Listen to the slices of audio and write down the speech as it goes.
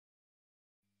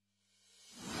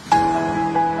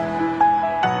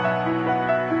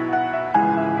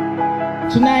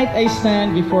Tonight, I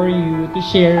stand before you to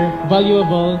share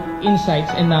valuable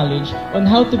insights and knowledge on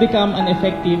how to become an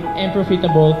effective and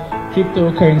profitable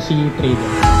cryptocurrency trader.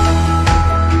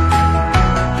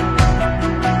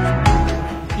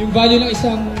 Yung value ng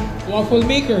isang waffle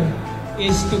maker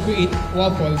is to create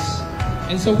waffles.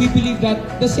 And so we believe that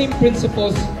the same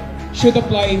principles should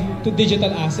apply to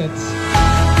digital assets.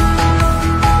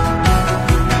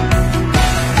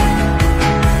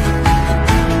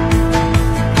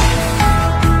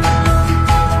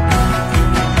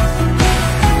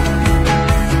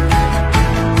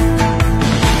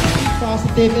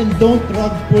 And don't rug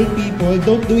pull people.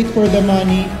 Don't do it for the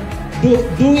money. Do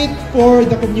it for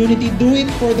the community. Do it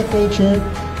for the culture.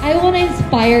 I want to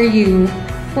inspire you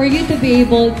for you to be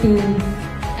able to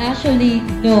actually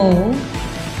know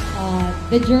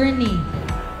the journey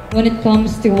when it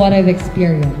comes to what I've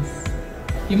experienced.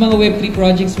 Yung mga Web3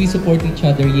 projects, we support each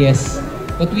other, yes.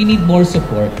 But we need more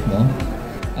support, no?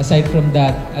 Aside from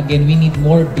that, again, we need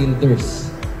more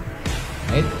builders,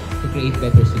 right? To create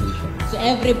better solutions. So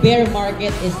every bear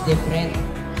market is different.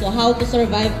 So how to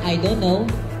survive, I don't know.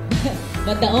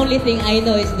 But the only thing I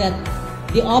know is that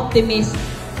the optimists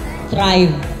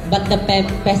thrive, but the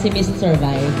pessimists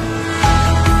survive.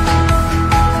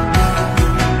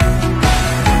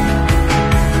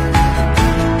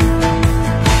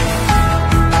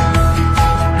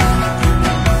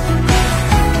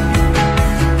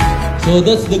 So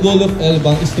that's the goal of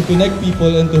LBank, is to connect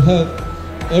people and to help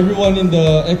everyone in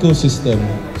the ecosystem.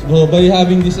 So by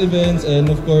having these events and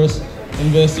of course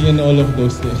investing in all of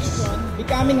those things.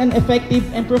 Becoming an effective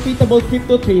and profitable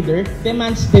crypto trader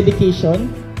demands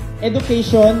dedication,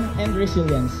 education, and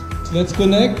resilience. So let's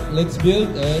connect, let's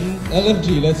build, and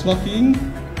LFG, let's fucking...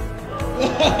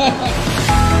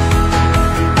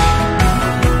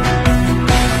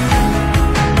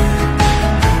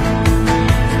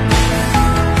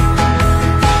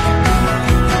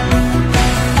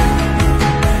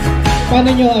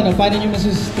 Paano nyo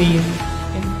masustain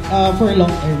for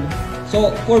long term?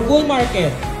 So, for bull market,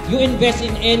 you invest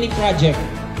in any project,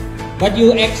 but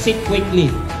you exit quickly.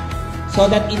 So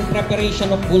that in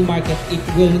preparation of bull market, it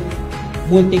will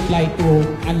multiply to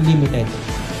unlimited.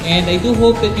 And I do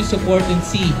hope that you support and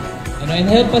see, and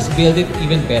help us build it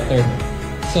even better.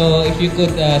 So if you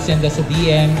could send us a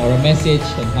DM or a message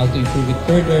on how to improve it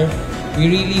further, we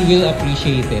really will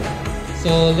appreciate it.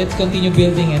 So let's continue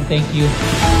building, and thank you.